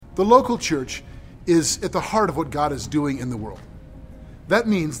The local church is at the heart of what God is doing in the world. That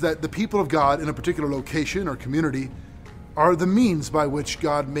means that the people of God in a particular location or community are the means by which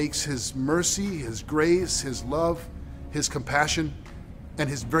God makes His mercy, His grace, His love, His compassion, and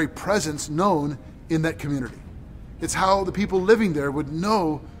His very presence known in that community. It's how the people living there would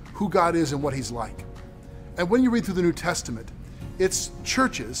know who God is and what He's like. And when you read through the New Testament, it's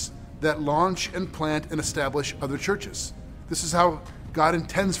churches that launch and plant and establish other churches. This is how God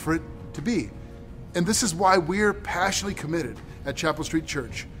intends for it to be. And this is why we're passionately committed at Chapel Street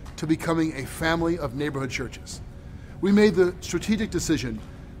Church to becoming a family of neighborhood churches. We made the strategic decision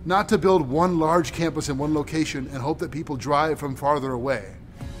not to build one large campus in one location and hope that people drive from farther away,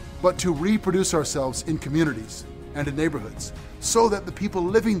 but to reproduce ourselves in communities and in neighborhoods so that the people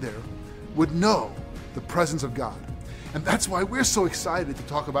living there would know the presence of God. And that's why we're so excited to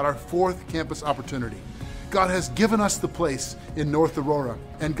talk about our fourth campus opportunity. God has given us the place in North Aurora,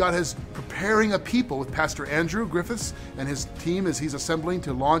 and God is preparing a people with Pastor Andrew Griffiths and his team as he's assembling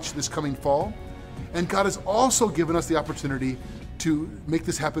to launch this coming fall. And God has also given us the opportunity to make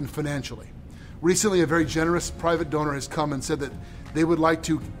this happen financially. Recently, a very generous private donor has come and said that they would like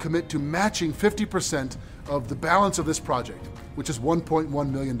to commit to matching 50% of the balance of this project, which is $1.1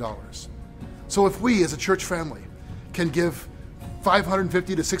 million. So if we as a church family can give $550,000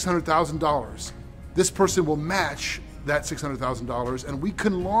 to $600,000, this person will match that $600,000 and we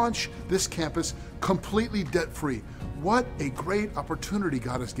can launch this campus completely debt-free. What a great opportunity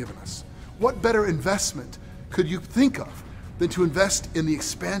God has given us. What better investment could you think of than to invest in the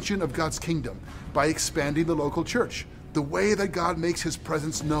expansion of God's kingdom by expanding the local church, the way that God makes His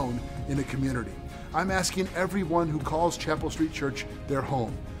presence known in a community. I'm asking everyone who calls Chapel Street Church their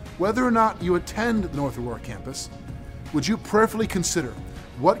home, whether or not you attend the North Aurora campus, would you prayerfully consider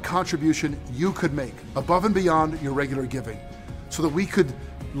what contribution you could make above and beyond your regular giving so that we could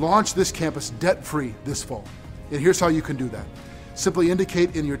launch this campus debt-free this fall. And here's how you can do that. Simply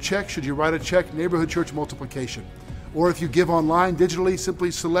indicate in your check, should you write a check, Neighborhood Church Multiplication. Or if you give online digitally, simply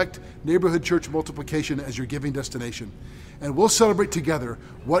select Neighborhood Church Multiplication as your giving destination. And we'll celebrate together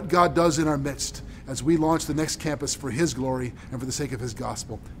what God does in our midst as we launch the next campus for His glory and for the sake of His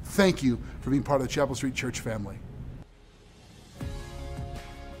gospel. Thank you for being part of the Chapel Street Church family.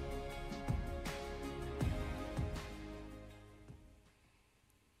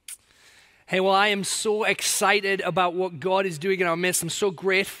 Hey, well, I am so excited about what God is doing in our midst. I'm so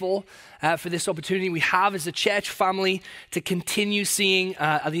grateful for this opportunity we have as a church family to continue seeing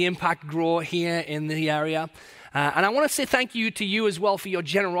the impact grow here in the area. And I want to say thank you to you as well for your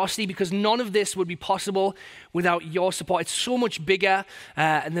generosity, because none of this would be possible without your support. It's so much bigger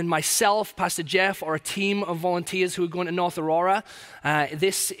than myself, Pastor Jeff, or a team of volunteers who are going to North Aurora.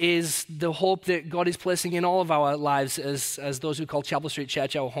 This is the hope that God is placing in all of our lives as those who call Chapel Street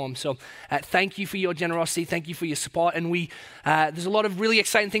Church our home. So thank you for your generosity. Thank you for your support. And there's a lot of really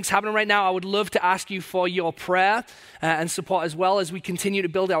exciting things happening right now. I would love to ask you for your prayer and support as well as we continue to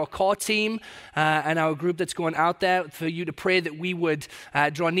build our core team and our group that's going out there, for you to pray that we would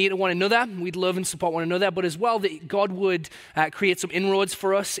draw near to one another. We'd love and support one another, but as well that God would create some inroads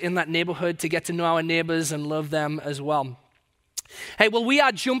for us in that neighborhood to get to know our neighbors and love them as well. Hey, well, we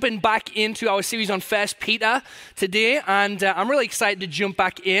are jumping back into our series on 1 Peter today, and I'm really excited to jump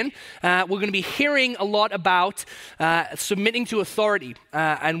back in. We're going to be hearing a lot about submitting to authority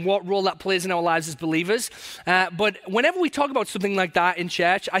and what role that plays in our lives as believers. But whenever we talk about something like that in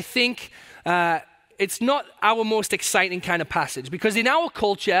church, I think it's not our most exciting kind of passage, because in our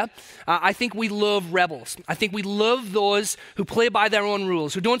culture, I think we love rebels. I think we love those who play by their own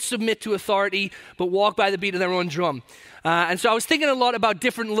rules, who don't submit to authority, but walk by the beat of their own drum. And so I was thinking a lot about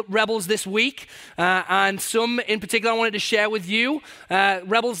different rebels this week, and some in particular I wanted to share with you.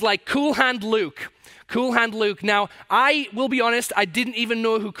 Rebels like Cool Hand Luke. Cool Hand Luke. Now, I will be honest, I didn't even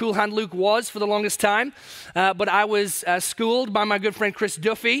know who Cool Hand Luke was for the longest time, but I was schooled by my good friend Chris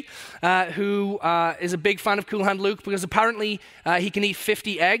Duffy, who is a big fan of Cool Hand Luke, because apparently he can eat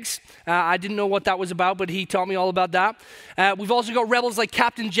 50 eggs. I didn't know what that was about, but he taught me all about that. We've also got rebels like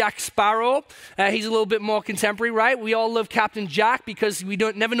Captain Jack Sparrow. He's a little bit more contemporary, right? We all love Captain Jack because we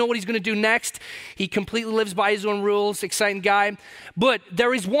never know what he's going to do next. He completely lives by his own rules, exciting guy. But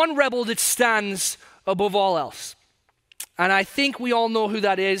there is one rebel that stands above all else. And I think we all know who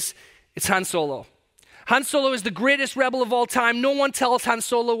that is. It's Han Solo. Han Solo is the greatest rebel of all time. No one tells Han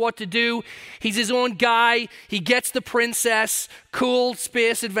Solo what to do. He's his own guy. He gets the princess. Cool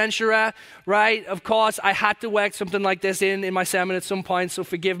space adventurer, right? Of course, I had to work something like this in my sermon at some point, so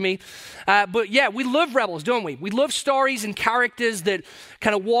forgive me. But yeah, we love rebels, don't we? We love stories and characters that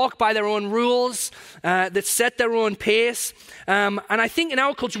kind of walk by their own rules, that set their own pace. And I think in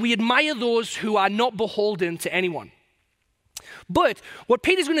our culture, we admire those who are not beholden to anyone. But what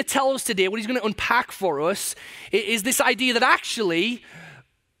Peter's going to tell us today, what he's going to unpack for us, is this idea that actually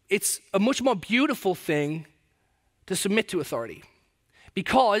it's a much more beautiful thing to submit to authority.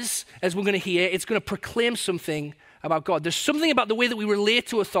 Because, as we're going to hear, it's going to proclaim something about God. There's something about the way that we relate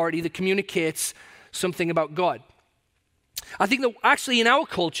to authority that communicates something about God. I think that actually in our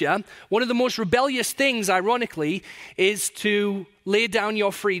culture, one of the most rebellious things, ironically, is to lay down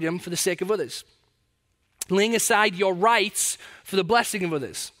your freedom for the sake of others. Laying aside your rights for the blessing of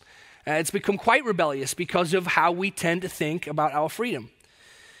others. It's become quite rebellious because of how we tend to think about our freedom.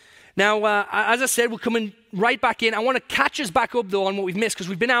 Now, as I said, we're coming right back in. I want to catch us back up, though, on what we've missed, because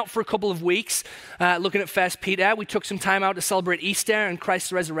we've been out for a couple of weeks looking at 1 Peter. We took some time out to celebrate Easter and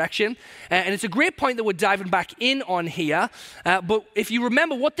Christ's resurrection. And it's a great point that we're diving back in on here. But if you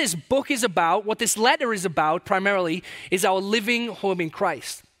remember what this book is about, what this letter is about primarily, is our living home in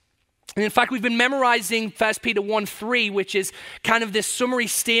Christ. And in fact, we've been memorizing 1 Peter 1:3, which is kind of this summary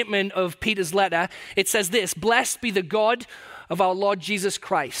statement of Peter's letter. It says this: "Blessed be the God of our Lord Jesus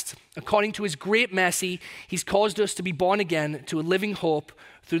Christ. According to his great mercy, he's caused us to be born again to a living hope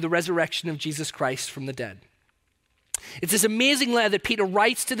through the resurrection of Jesus Christ from the dead." It's this amazing letter that Peter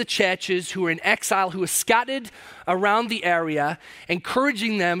writes to the churches who are in exile, who are scattered around the area,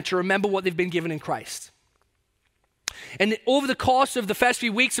 encouraging them to remember what they've been given in Christ. And over the course of the first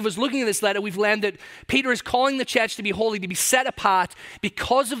few weeks of us looking at this letter, we've learned that Peter is calling the church to be holy, to be set apart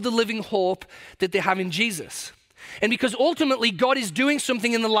because of the living hope that they have in Jesus. And because ultimately God is doing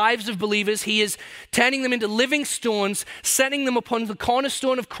something in the lives of believers, he is turning them into living stones, setting them upon the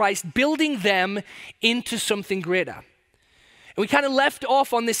cornerstone of Christ, building them into something greater. And we kind of left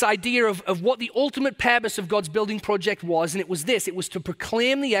off on this idea of what the ultimate purpose of God's building project was, and it was this: it was to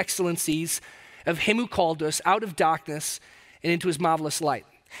proclaim the excellencies of him who called us out of darkness and into his marvelous light.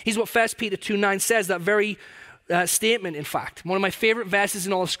 Here's what 1 Peter 2:9 says, that very statement, in fact. One of my favorite verses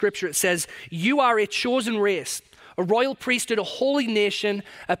in all of Scripture. It says, "You are a chosen race, a royal priesthood, a holy nation,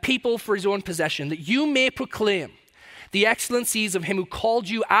 a people for his own possession, that you may proclaim the excellencies of him who called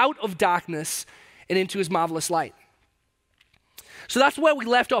you out of darkness and into his marvelous light." So that's where we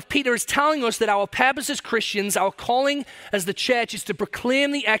left off. Peter is telling us that our purpose as Christians, our calling as the church, is to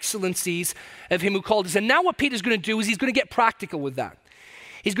proclaim the excellencies of him who called us. And now what Peter's going to do is he's going to get practical with that.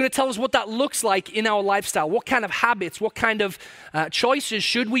 He's going to tell us what that looks like in our lifestyle. What kind of habits, what kind of choices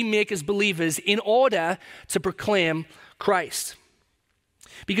should we make as believers in order to proclaim Christ?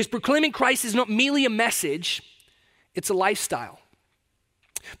 Because proclaiming Christ is not merely a message, it's a lifestyle.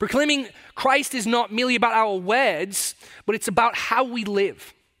 Proclaiming Christ is not merely about our words, but it's about how we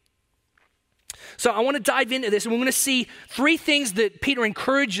live. So I want to dive into this, and we're going to see three things that Peter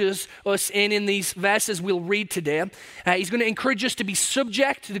encourages us in these verses we'll read today. He's going to encourage us to be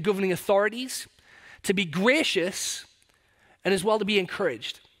subject to the governing authorities, to be gracious, and as well to be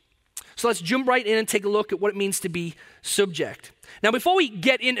encouraged. So let's jump right in and take a look at what it means to be subject. Now, before we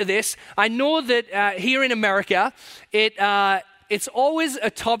get into this, I know that here in America, it's always a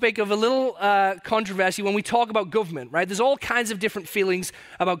topic of a little controversy when we talk about government, right? There's all kinds of different feelings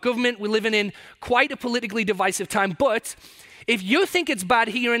about government. We're living in quite a politically divisive time. But if you think it's bad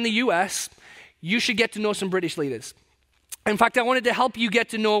here in the US, you should get to know some British leaders. In fact, I wanted to help you get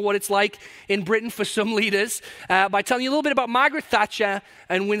to know what it's like in Britain for some leaders by telling you a little bit about Margaret Thatcher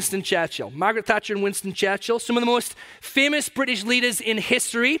and Winston Churchill. Margaret Thatcher and Winston Churchill, some of the most famous British leaders in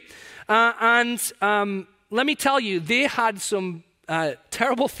history. Let me tell you, they had some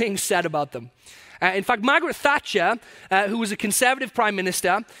terrible things said about them. In fact, Margaret Thatcher, who was a conservative prime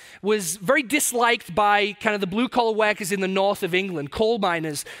minister, was very disliked by kind of the blue-collar workers in the north of England, coal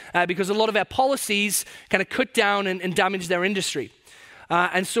miners, because a lot of their policies kind of cut down and damaged their industry.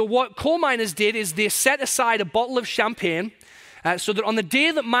 And so what coal miners did is they set aside a bottle of champagne so that on the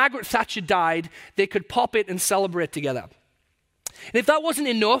day that Margaret Thatcher died, they could pop it and celebrate together. And if that wasn't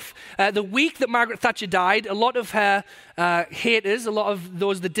enough, the week that Margaret Thatcher died, a lot of her haters, a lot of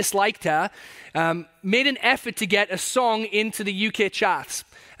those that disliked her, made an effort to get a song into the UK charts.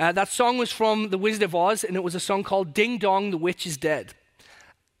 That song was from The Wizard of Oz, and it was a song called Ding Dong, the Witch is Dead.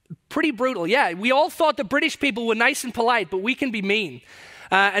 Pretty brutal, yeah. We all thought the British people were nice and polite, but we can be mean.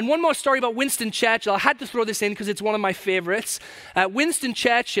 And one more story about Winston Churchill. I had to throw this in because it's one of my favorites. Winston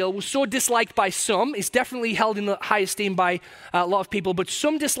Churchill was so disliked by some. He's definitely held in high esteem by a lot of people, but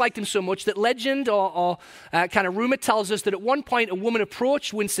some disliked him so much that legend or kind of rumor tells us that at one point a woman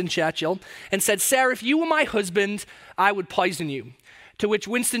approached Winston Churchill and said, "Sir, if you were my husband, I would poison you." To which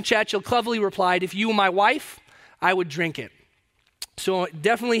Winston Churchill cleverly replied, "If you were my wife, I would drink it." So it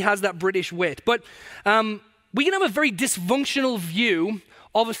definitely has that British wit. But we can have a very dysfunctional view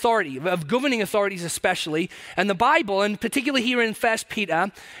of authority, of governing authorities especially. And the Bible, and particularly here in 1 Peter,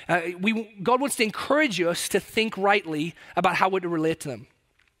 God wants to encourage us to think rightly about how we're to relate to them.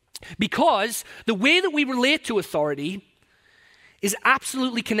 Because the way that we relate to authority is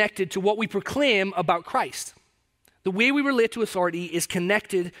absolutely connected to what we proclaim about Christ. The way we relate to authority is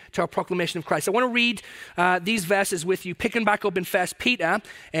connected to our proclamation of Christ. I want to read these verses with you, picking back up in 1 Peter,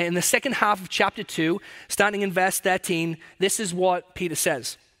 in the second half of chapter 2, starting in verse 13. This is what Peter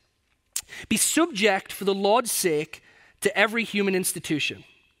says. "Be subject for the Lord's sake to every human institution,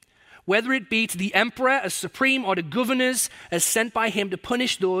 whether it be to the emperor as supreme or to governors as sent by him to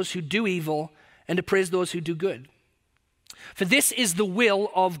punish those who do evil and to praise those who do good. For this is the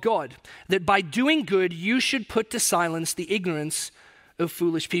will of God, that by doing good you should put to silence the ignorance of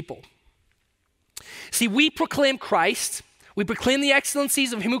foolish people." See, we proclaim Christ, we proclaim the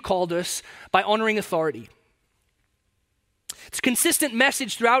excellencies of him who called us by honoring authority. It's a consistent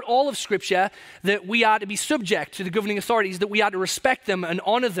message throughout all of Scripture that we are to be subject to the governing authorities, that we are to respect them and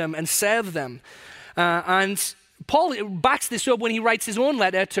honor them and serve them. And Paul backs this up when he writes his own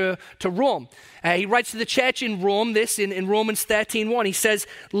letter to Rome. He writes to the church in Rome this in Romans 13:1. He says,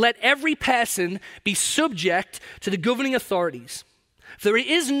 "Let every person be subject to the governing authorities. There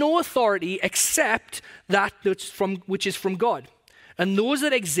is no authority except that which is from God, and those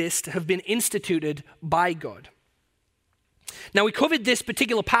that exist have been instituted by God." Now, we covered this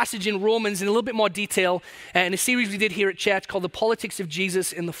particular passage in Romans in a little bit more detail in a series we did here at church called The Politics of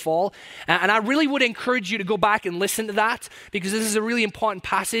Jesus in the Fall. And I really would encourage you to go back and listen to that because this is a really important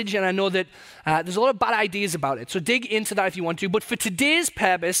passage and I know that there's a lot of bad ideas about it. So dig into that if you want to. But for today's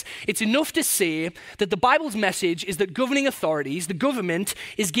purpose, it's enough to say that the Bible's message is that governing authorities, the government,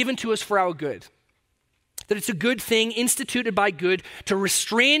 is given to us for our good. That it's a good thing instituted by good to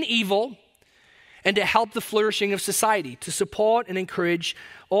restrain evil and to help the flourishing of society, to support and encourage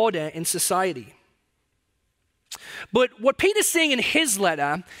order in society. But what Peter's saying in his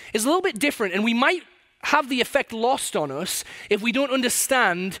letter is a little bit different, and we might have the effect lost on us if we don't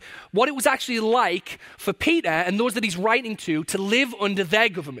understand what it was actually like for Peter and those that he's writing to live under their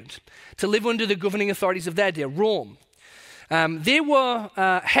government, to live under the governing authorities of their day, Rome. They were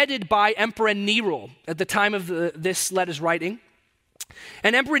headed by Emperor Nero at the time of this letter's writing.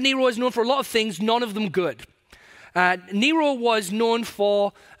 And Emperor Nero is known for a lot of things, none of them good. Nero was known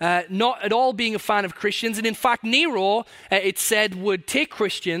for not at all being a fan of Christians. And in fact, Nero, it said, would take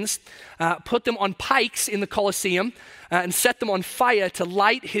Christians, put them on pikes in the Colosseum, and set them on fire to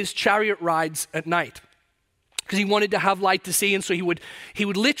light his chariot rides at night. Because he wanted to have light to see, and so he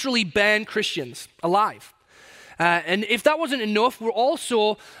would literally burn Christians alive. And if that wasn't enough, we're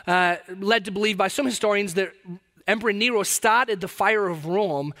also led to believe by some historians that Emperor Nero started the fire of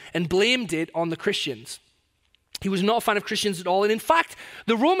Rome and blamed it on the Christians. He was not a fan of Christians at all. And in fact,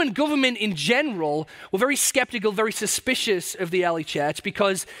 the Roman government in general were very skeptical, very suspicious of the early church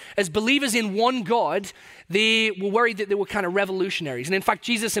because as believers in one God, they were worried that they were kind of revolutionaries. And in fact,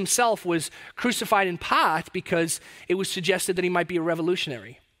 Jesus himself was crucified in part because it was suggested that he might be a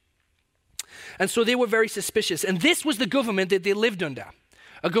revolutionary. And so they were very suspicious. And this was the government that they lived under.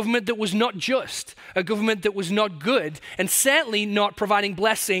 A government that was not just, a government that was not good, and certainly not providing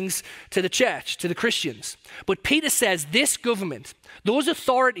blessings to the church, to the Christians. But Peter says, this government, those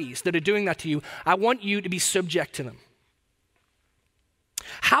authorities that are doing that to you, I want you to be subject to them.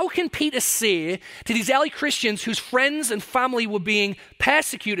 How can Peter say to these early Christians whose friends and family were being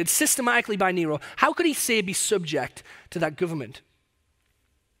persecuted systematically by Nero, how could he say be subject to that government?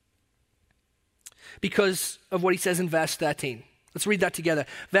 Because of what he says in verse 13. Let's read that together.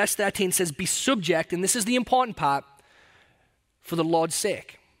 Verse 13 says, be subject, and this is the important part, for the Lord's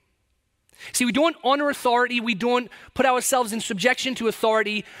sake. See, we don't honor authority. We don't put ourselves in subjection to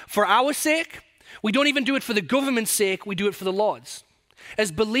authority for our sake. We don't even do it for the government's sake. We do it for the Lord's.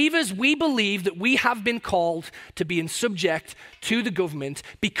 As believers, we believe that we have been called to be in subject to the government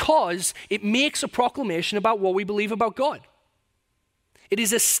because it makes a proclamation about what we believe about God. It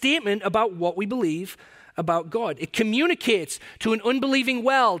is a statement about what we believe about God. It communicates to an unbelieving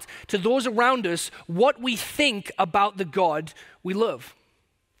world, to those around us, what we think about the God we love.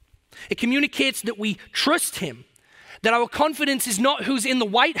 It communicates that we trust him, That our confidence is not who's in the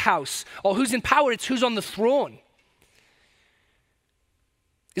White House or who's in power, it's who's on the throne.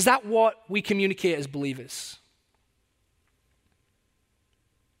 Is that what we communicate as believers?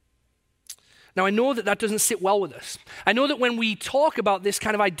 Now, I know that doesn't sit well with us. I know that when we talk about this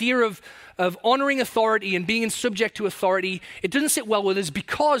kind of idea of honoring authority and being subject to authority, it doesn't sit well with us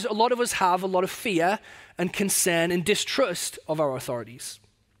because a lot of us have a lot of fear and concern and distrust of our authorities.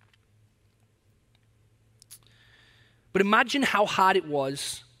 But imagine how hard it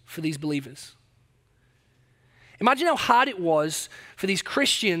was for these believers. Imagine how hard it was for these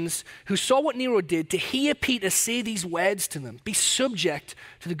Christians who saw what Nero did to hear Peter say these words to them, be subject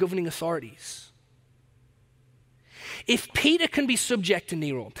to the governing authorities. If Peter can be subject to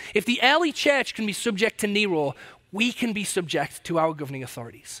Nero, if the early church can be subject to Nero, we can be subject to our governing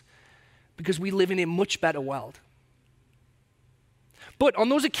authorities because we live in a much better world. But on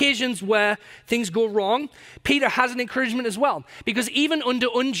those occasions where things go wrong, Peter has an encouragement as well. Because even under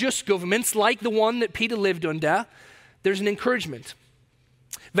unjust governments like the one that Peter lived under, there's an encouragement.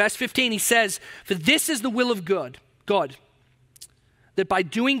 Verse 15, he says, "For this is the will of God, that by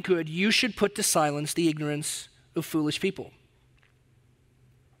doing good you should put to silence the ignorance of foolish people."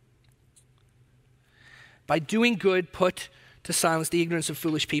 By doing good, put to silence the ignorance of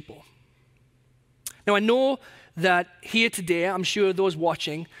foolish people. Now I know that here today, I'm sure those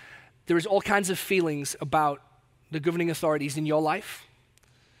watching, there is all kinds of feelings about the governing authorities in your life.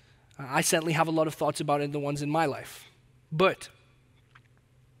 I certainly have a lot of thoughts about it, the ones in my life. But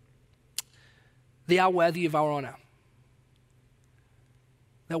they are worthy of our honor.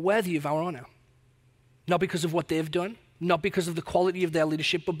 They're worthy of our honor. Not because of what they've done, not because of the quality of their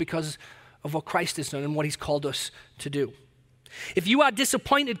leadership, but because of what Christ has done and what he's called us to do. If you are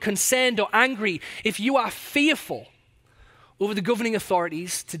disappointed, concerned, or angry, if you are fearful over the governing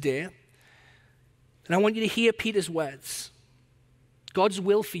authorities today, then I want you to hear Peter's words. God's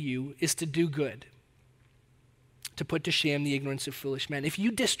will for you is to do good, to put to shame the ignorance of foolish men. If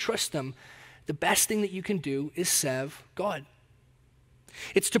you distrust them, the best thing that you can do is serve God.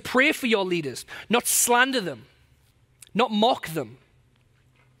 It's to pray for your leaders, not slander them, not mock them.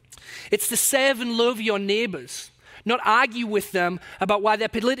 It's to serve and love your neighbors, not argue with them about why their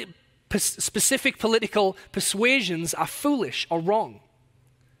specific political persuasions are foolish or wrong.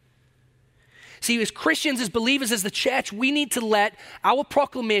 See, as Christians, as believers, as the church, we need to let our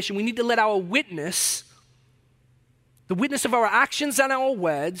proclamation, we need to let our witness, the witness of our actions and our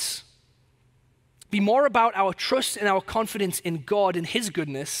words, be more about our trust and our confidence in God and his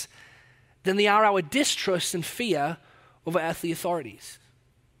goodness than they are our distrust and fear over earthly authorities.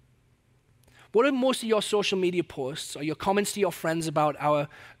 What do most of your social media posts or your comments to your friends about our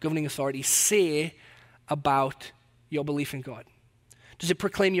governing authorities say about your belief in God? Does it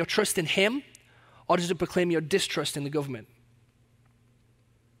proclaim your trust in him, or does it proclaim your distrust in the government?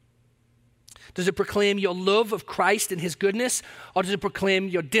 Does it proclaim your love of Christ and his goodness, or does it proclaim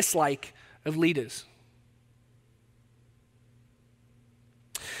your dislike of leaders?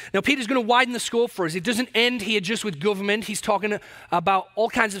 Now, Peter's going to widen the scope for us. It doesn't end here just with government. He's talking about all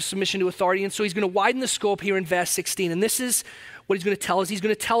kinds of submission to authority, and so he's going to widen the scope here in verse 16. And this is what he's going to tell us. He's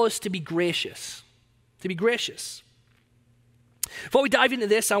going to tell us to be gracious. To be gracious. Before we dive into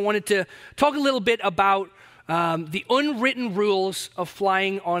this, I wanted to talk a little bit about the unwritten rules of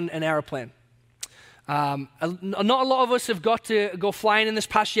flying on an airplane. Not a lot of us have got to go flying in this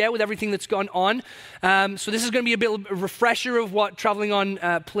past year with everything that's gone on. So this is going to be a bit of a refresher of what traveling on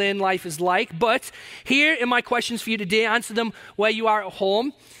plane life is like. But here are my questions for you today. Answer them where you are at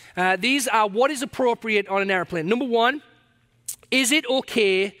home. These are what is appropriate on an airplane. Number one, is it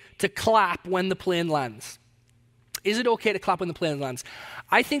okay to clap when the plane lands? Is it okay to clap when the plane lands?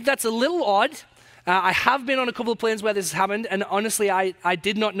 I think that's a little odd. I have been on a couple of planes where this has happened, and honestly, I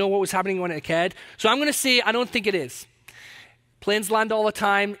did not know what was happening when it occurred. So I'm going to say I don't think it is. Planes land all the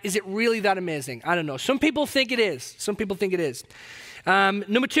time. Is it really that amazing? I don't know. Some people think it is. Some people think it is.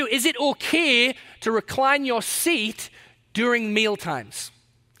 Number two, is it okay to recline your seat during meal times?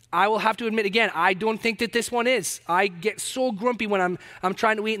 I will have to admit again, I don't think that this one is. I get so grumpy when I'm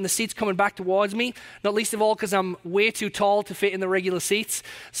trying to eat and the seat's coming back towards me, not least of all because I'm way too tall to fit in the regular seats,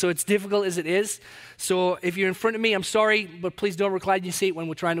 so it's difficult as it is. So if you're in front of me, I'm sorry, but please don't recline your seat when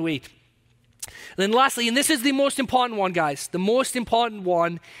we're trying to eat. And then lastly, and this is the most important one, guys, the most important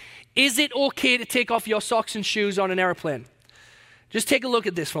one, is it okay to take off your socks and shoes on an airplane? Just take a look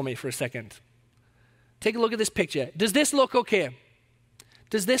at this for me for a second. Take a look at this picture. Does this look okay?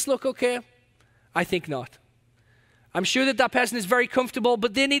 Does this look okay? I think not. I'm sure that person is very comfortable,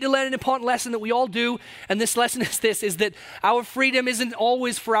 but they need to learn an important lesson that we all do, and this lesson is this, is that our freedom isn't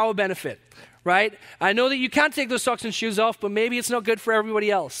always for our benefit, right? I know that you can't take those socks and shoes off, but maybe it's not good for everybody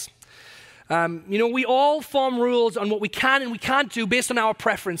else. We all form rules on what we can and we can't do based on our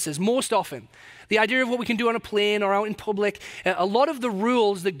preferences, most often. The idea of what we can do on a plane or out in public, a lot of the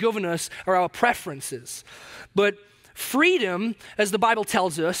rules that govern us are our preferences. But freedom, as the Bible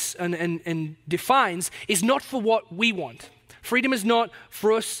tells us and defines, is not for what we want. Freedom is not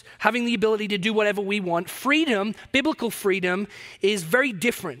for us having the ability to do whatever we want. Freedom, biblical freedom, is very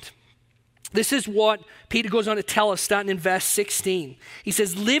different. This is what Peter goes on to tell us starting in verse 16. He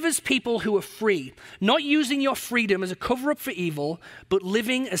says, live as people who are free, not using your freedom as a cover-up for evil, but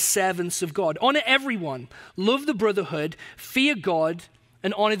living as servants of God. Honor everyone, love the brotherhood, fear God,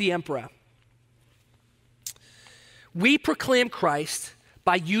 and honor the emperor. We proclaim Christ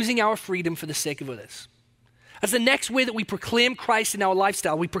by using our freedom for the sake of others. That's the next way that we proclaim Christ in our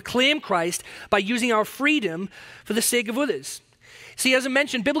lifestyle. We proclaim Christ by using our freedom for the sake of others. See, as I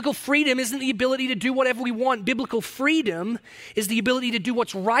mentioned, biblical freedom isn't the ability to do whatever we want. Biblical freedom is the ability to do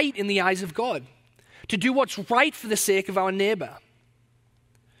what's right in the eyes of God, to do what's right for the sake of our neighbor.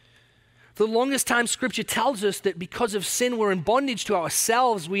 For the longest time, Scripture tells us that because of sin, we're in bondage to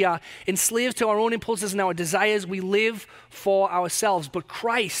ourselves. We are enslaved to our own impulses and our desires. We live for ourselves. But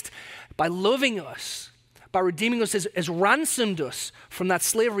Christ, by loving us, by redeeming us, has ransomed us from that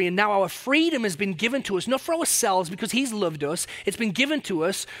slavery. And now our freedom has been given to us, not for ourselves because he's loved us. It's been given to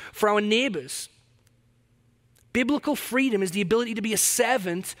us for our neighbors. Biblical freedom is the ability to be a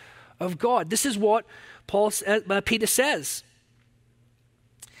servant of God. This is what Peter says.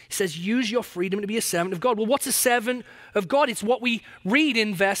 He says, use your freedom to be a servant of God. Well, what's a servant of God? It's what we read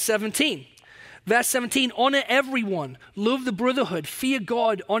in verse 17. Verse 17, honor everyone, love the brotherhood, fear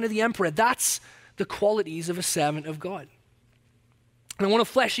God, honor the emperor. That's the qualities of a servant of God. And I want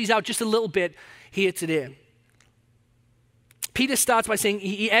to flesh these out just a little bit here today. Peter starts by saying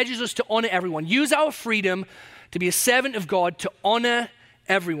he urges us to honor everyone. Use our freedom to be a servant of God, to honor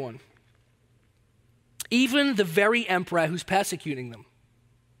everyone. Even the very emperor who's persecuting them.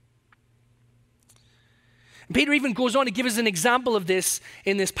 And Peter even goes on to give us an example of this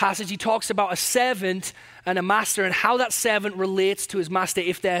in this passage. He talks about a servant and a master and how that servant relates to his master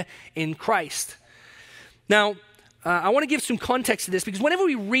if they're in Christ. Now, I want to give some context to this because whenever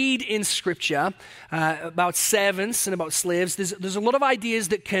we read in Scripture about servants and about slaves, there's a lot of ideas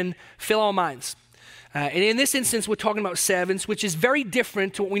that can fill our minds. And in this instance, we're talking about servants, which is very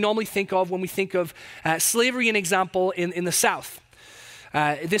different to what we normally think of when we think of slavery, an example, in the South.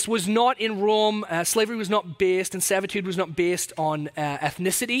 This was not in Rome. Slavery was not based, and servitude was not based on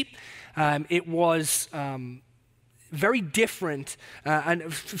ethnicity. It was very different.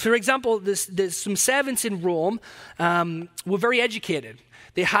 And for example, there's some servants in Rome were very educated.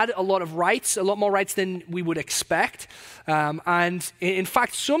 They had a lot of rights, a lot more rights than we would expect. And in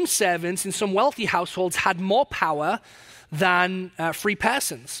fact, some servants in some wealthy households had more power than free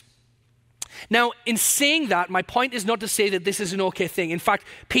persons. Now, in saying that, my point is not to say that this is an okay thing. In fact,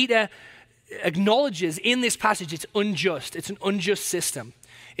 Peter acknowledges in this passage it's unjust. It's an unjust system.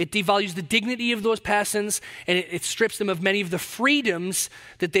 It devalues the dignity of those persons, and it strips them of many of the freedoms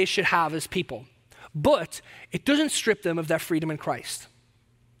that they should have as people. But it doesn't strip them of their freedom in Christ.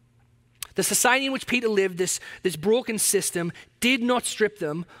 The society in which Peter lived, this broken system, did not strip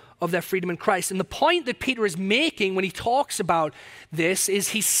them of their freedom in Christ. And the point that Peter is making when he talks about this is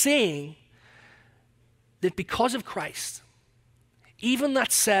he's saying that because of Christ, even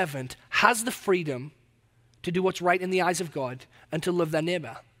that servant has the freedom to do what's right in the eyes of God and to love their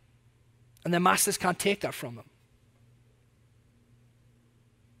neighbor. And their masters can't take that from them.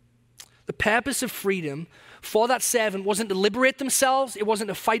 The purpose of freedom for that servant wasn't to liberate themselves, it wasn't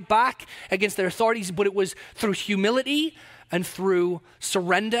to fight back against their authorities, but it was through humility and through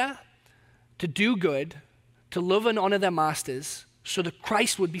surrender to do good, to love and honor their masters so that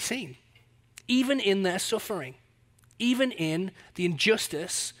Christ would be seen, even in their suffering, even in the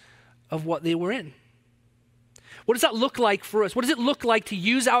injustice of what they were in. What does that look like for us? What does it look like to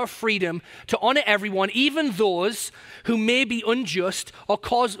use our freedom to honor everyone, even those who may be unjust or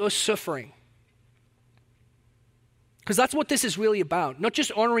cause us suffering? Because that's what this is really about. Not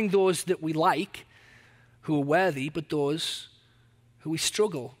just honoring those that we like, who are worthy, but those who we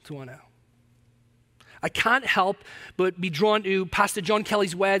struggle to honor. I can't help but be drawn to Pastor John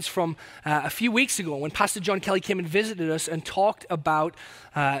Kelly's words from a few weeks ago when Pastor John Kelly came and visited us and talked about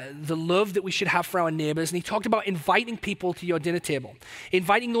the love that we should have for our neighbors. And he talked about inviting people to your dinner table,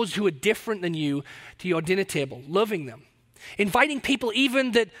 inviting those who are different than you to your dinner table, loving them, inviting people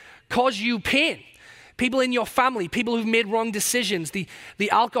even that cause you pain. People in your family, people who've made wrong decisions, the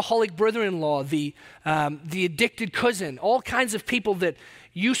alcoholic brother-in-law, the addicted cousin, all kinds of people that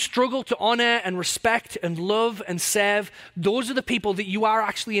you struggle to honor and respect and love and serve, those are the people that you are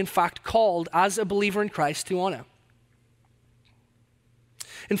actually in fact called as a believer in Christ to honor.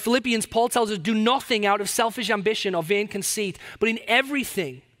 In Philippians, Paul tells us, do nothing out of selfish ambition or vain conceit, but in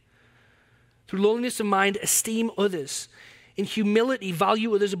everything, through lowliness of mind, esteem others. In humility,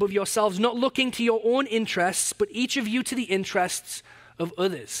 value others above yourselves, not looking to your own interests, but each of you to the interests of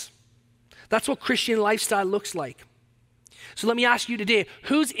others. That's what Christian lifestyle looks like. So let me ask you today,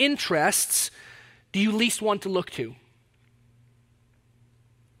 whose interests do you least want to look to?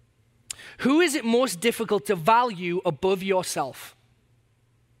 Who is it most difficult to value above yourself?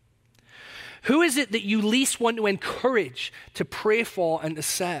 Who is it that you least want to encourage, to pray for, and to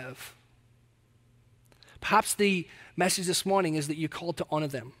serve? Perhaps the message this morning is that you're called to honor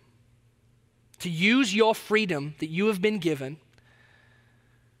them, to use your freedom that you have been given,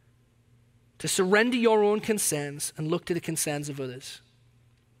 to surrender your own concerns and look to the concerns of others.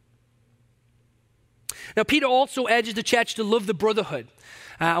 Now, Peter also urges the church to love the brotherhood.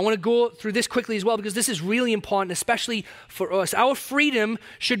 I want to go through this quickly as well because this is really important, especially for us. Our freedom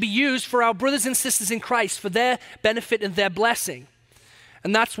should be used for our brothers and sisters in Christ, for their benefit and their blessing.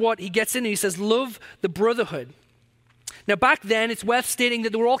 And that's what he gets into. He says, love the brotherhood. Now, back then, it's worth stating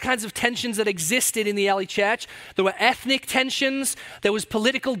that there were all kinds of tensions that existed in the early church. There were ethnic tensions. There was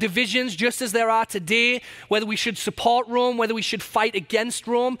political divisions, just as there are today, whether we should support Rome, whether we should fight against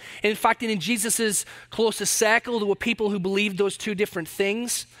Rome. And in fact, in Jesus' closest circle, there were people who believed those two different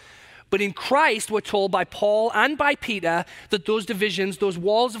things. But in Christ, we're told by Paul and by Peter that those divisions, those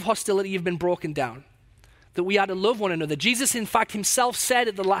walls of hostility have been broken down, that we are to love one another. Jesus, in fact, himself said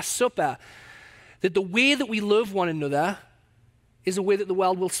at the Last Supper, that the way that we love one another is a way that the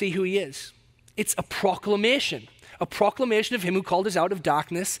world will see who he is. It's a proclamation of him who called us out of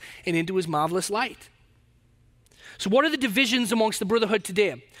darkness and into his marvelous light. So what are the divisions amongst the brotherhood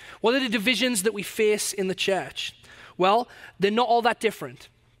today? What are the divisions that we face in the church? Well, they're not all that different.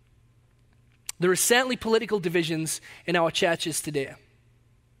 There are certainly political divisions in our churches today.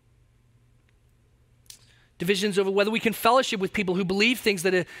 Divisions over whether we can fellowship with people who believe things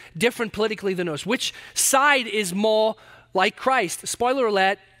that are different politically than us. Which side is more like Christ? Spoiler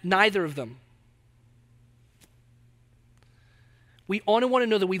alert, neither of them. We honor one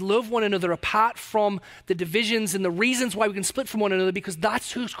another, we love one another apart from the divisions and the reasons why we can split from one another, because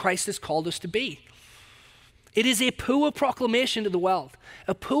that's who Christ has called us to be. It is a poor proclamation to the world.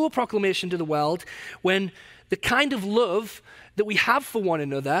 A poor proclamation to the world when the kind of love that we have for one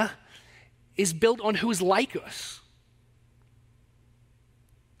another is built on who is like us,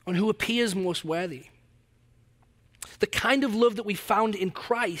 on who appears most worthy. The kind of love that we found in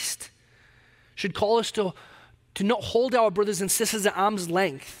Christ should call us to not hold our brothers and sisters at arm's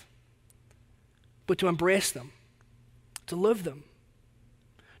length, but to embrace them, to love them.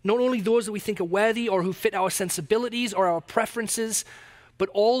 Not only those that we think are worthy or who fit our sensibilities or our preferences, but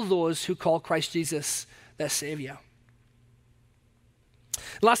all those who call Christ Jesus their Savior.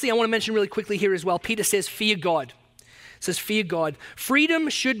 Last thing I want to mention really quickly here as well, Peter says, fear God. It says, fear God. Freedom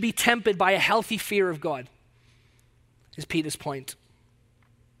should be tempered by a healthy fear of God, is Peter's point.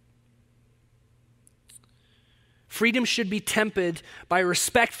 Freedom should be tempered by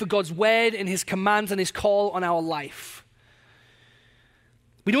respect for God's word and his commands and his call on our life.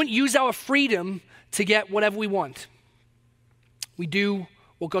 We don't use our freedom to get whatever we want. We do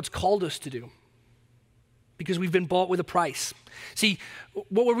what God's called us to do, because we've been bought with a price. See,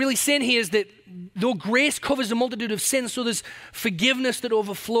 what we're really saying here is that though grace covers a multitude of sins, so there's forgiveness that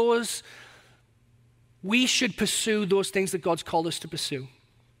overflows, we should pursue those things that God's called us to pursue.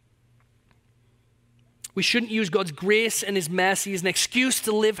 We shouldn't use God's grace and his mercy as an excuse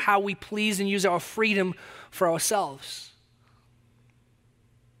to live how we please and use our freedom for ourselves.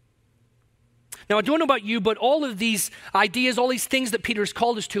 Now, I don't know about you, but all of these ideas, all these things that Peter has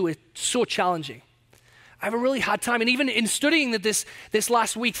called us to, is so challenging. I have a really hard time. And even in studying this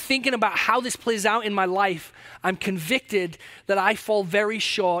last week, thinking about how this plays out in my life, I'm convicted that I fall very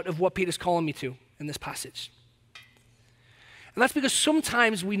short of what Peter's calling me to in this passage. And that's because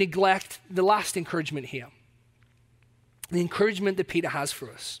sometimes we neglect the last encouragement here. The encouragement that Peter has for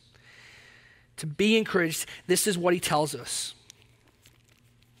us. To be encouraged, this is what he tells us.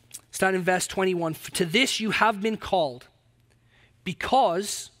 Start in verse 21. To this you have been called,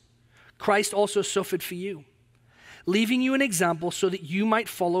 because Christ also suffered for you, leaving you an example so that you might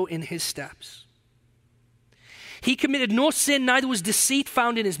follow in his steps. He committed no sin, neither was deceit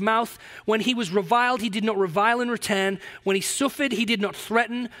found in his mouth. When he was reviled, he did not revile in return. When he suffered, he did not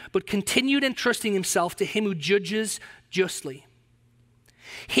threaten, but continued entrusting himself to him who judges justly.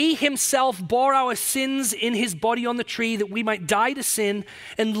 He himself bore our sins in his body on the tree that we might die to sin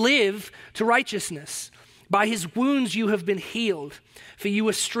and live to righteousness. By his wounds you have been healed, for you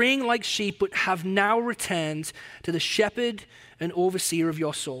were straying like sheep, but have now returned to the shepherd and overseer of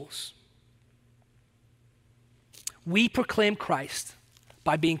your souls. We proclaim Christ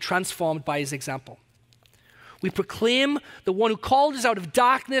by being transformed by his example. We proclaim the one who called us out of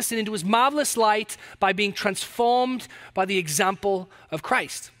darkness and into his marvelous light by being transformed by the example of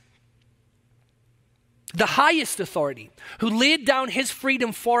Christ. The highest authority, who laid down his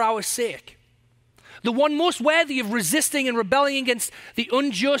freedom for our sake. The one most worthy of resisting and rebelling against the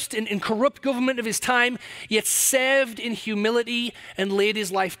unjust and corrupt government of his time, yet served in humility and laid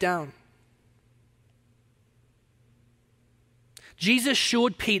his life down. Jesus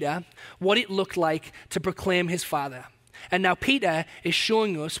showed Peter what it looked like to proclaim his Father. And now Peter is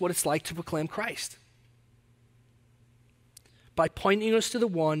showing us what it's like to proclaim Christ. By pointing us to the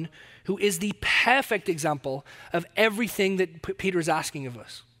one who is the perfect example of everything that Peter is asking of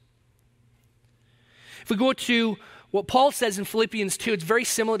us. If we go to what Paul says in Philippians 2, it's very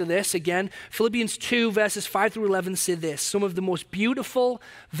similar to this. Again, Philippians 2 verses 5 through 11 say this, some of the most beautiful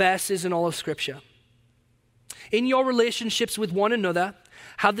verses in all of Scripture. In your relationships with one another,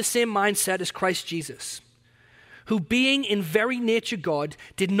 have the same mindset as Christ Jesus, who being in very nature God,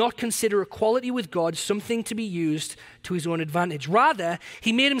 did not consider equality with God something to be used to his own advantage. Rather,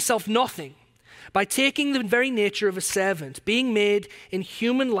 he made himself nothing by taking the very nature of a servant, being made in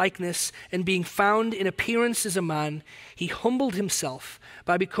human likeness and being found in appearance as a man, he humbled himself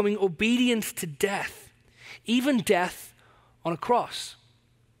by becoming obedient to death, even death on a cross.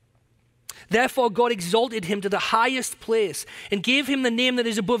 Therefore, God exalted him to the highest place and gave him the name that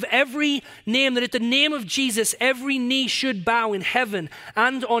is above every name, that at the name of Jesus, every knee should bow in heaven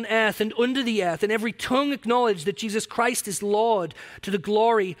and on earth and under the earth, and every tongue acknowledge that Jesus Christ is Lord, to the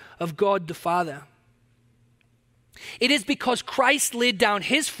glory of God the Father. It is because Christ laid down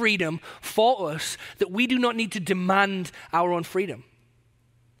his freedom for us that we do not need to demand our own freedom.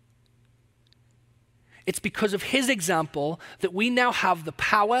 It's because of his example that we now have the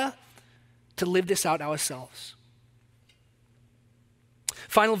power to live this out ourselves.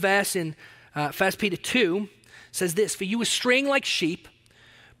 Final verse in 1 Peter 2 says this, for you were straying like sheep,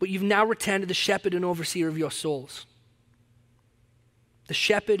 but you've now returned to the shepherd and overseer of your souls. The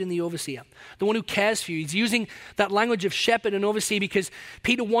shepherd and the overseer, the one who cares for you. He's using that language of shepherd and overseer because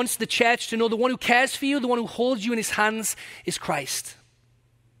Peter wants the church to know the one who cares for you, the one who holds you in his hands is Christ.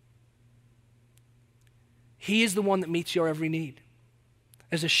 He is the one that meets your every need.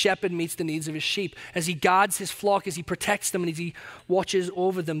 As a shepherd meets the needs of his sheep, as he guards his flock, as he protects them, and as he watches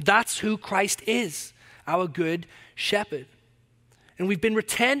over them. That's who Christ is, our good shepherd. And we've been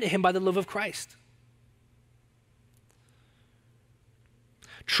returned to him by the love of Christ.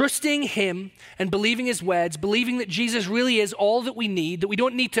 Trusting him and believing his words, believing that Jesus really is all that we need, that we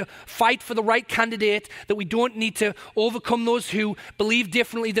don't need to fight for the right candidate, that we don't need to overcome those who believe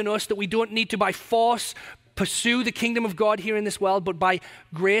differently than us, that we don't need to by force pursue the kingdom of God here in this world, but by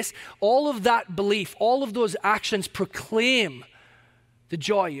grace. All of that belief, all of those actions proclaim the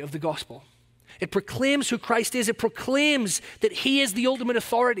joy of the gospel. It proclaims who Christ is. It proclaims that he is the ultimate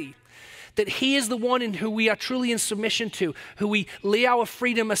authority, that he is the one in who we are truly in submission to, who we lay our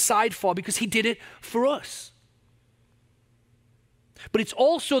freedom aside for because he did it for us. But it's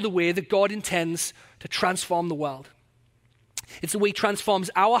also the way that God intends to transform the world. It's the way he transforms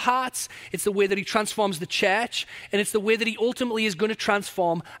our hearts, it's the way that he transforms the church, and it's the way that he ultimately is going to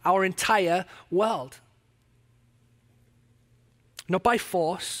transform our entire world. Not by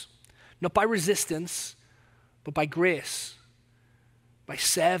force, not by resistance, but by grace, by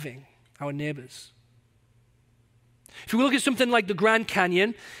serving our neighbors. If you look at something like the Grand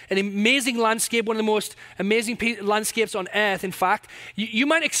Canyon, an amazing landscape, one of the most amazing landscapes on earth, in fact, you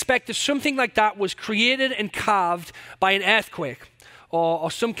might expect that something like that was created and carved by an earthquake or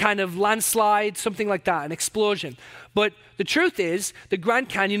some kind of landslide, something like that, an explosion. But the truth is, the Grand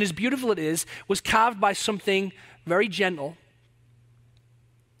Canyon, as beautiful it is, was carved by something very gentle,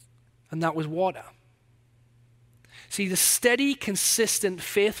 and that was water. See, the steady, consistent,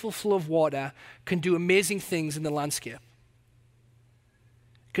 faithful flow of water can do amazing things in the landscape.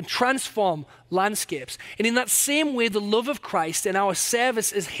 It can transform landscapes. And in that same way, the love of Christ and our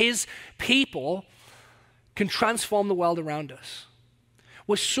service as his people can transform the world around us.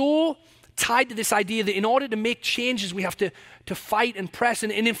 We're so tied to this idea that in order to make changes, we have to fight and press.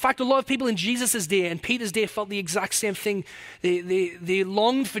 And in fact, a lot of people in Jesus' day and Peter's day felt the exact same thing. They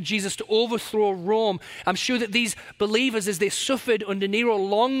longed for Jesus to overthrow Rome. I'm sure that these believers, as they suffered under Nero,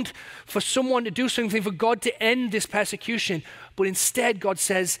 longed for someone to do something, for God to end this persecution. But instead, God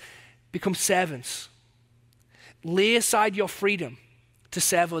says, become servants. Lay aside your freedom to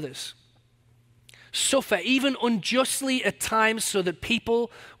serve others. Suffer, even unjustly at times, so that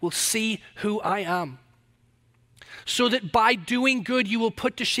people will see who I am. So that by doing good, you will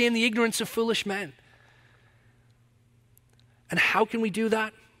put to shame the ignorance of foolish men. And how can we do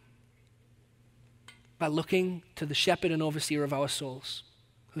that? By looking to the shepherd and overseer of our souls,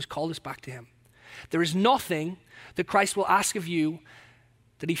 who's called us back to him. There is nothing that Christ will ask of you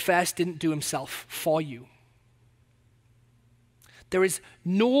that he first didn't do himself for you. There is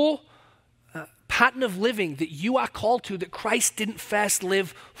no pattern of living that you are called to that Christ didn't first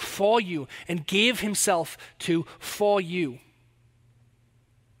live for you and gave himself to for you.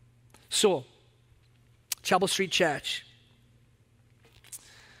 So, Chapel Street Church,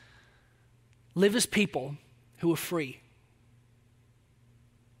 live as people who are free.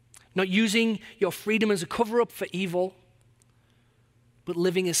 Not using your freedom as a cover-up for evil, but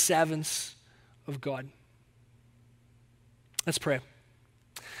living as servants of God. Let's pray.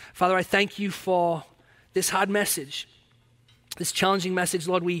 Father, I thank you for this hard message, this challenging message.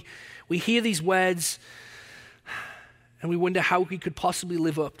 Lord, we hear these words and we wonder how we could possibly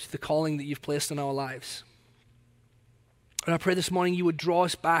live up to the calling that you've placed on our lives. And I pray this morning you would draw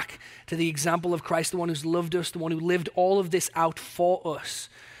us back to the example of Christ, the one who's loved us, the one who lived all of this out for us,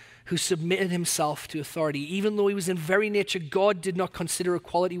 who submitted himself to authority. Even though he was in very nature God, did not consider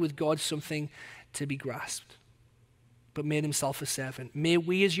equality with God something to be grasped, but made himself a servant. May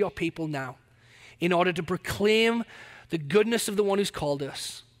we as your people now, in order to proclaim the goodness of the one who's called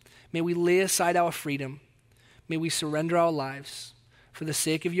us, may we lay aside our freedom. May we surrender our lives for the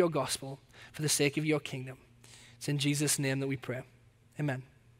sake of your gospel, for the sake of your kingdom. It's in Jesus' name that we pray. Amen.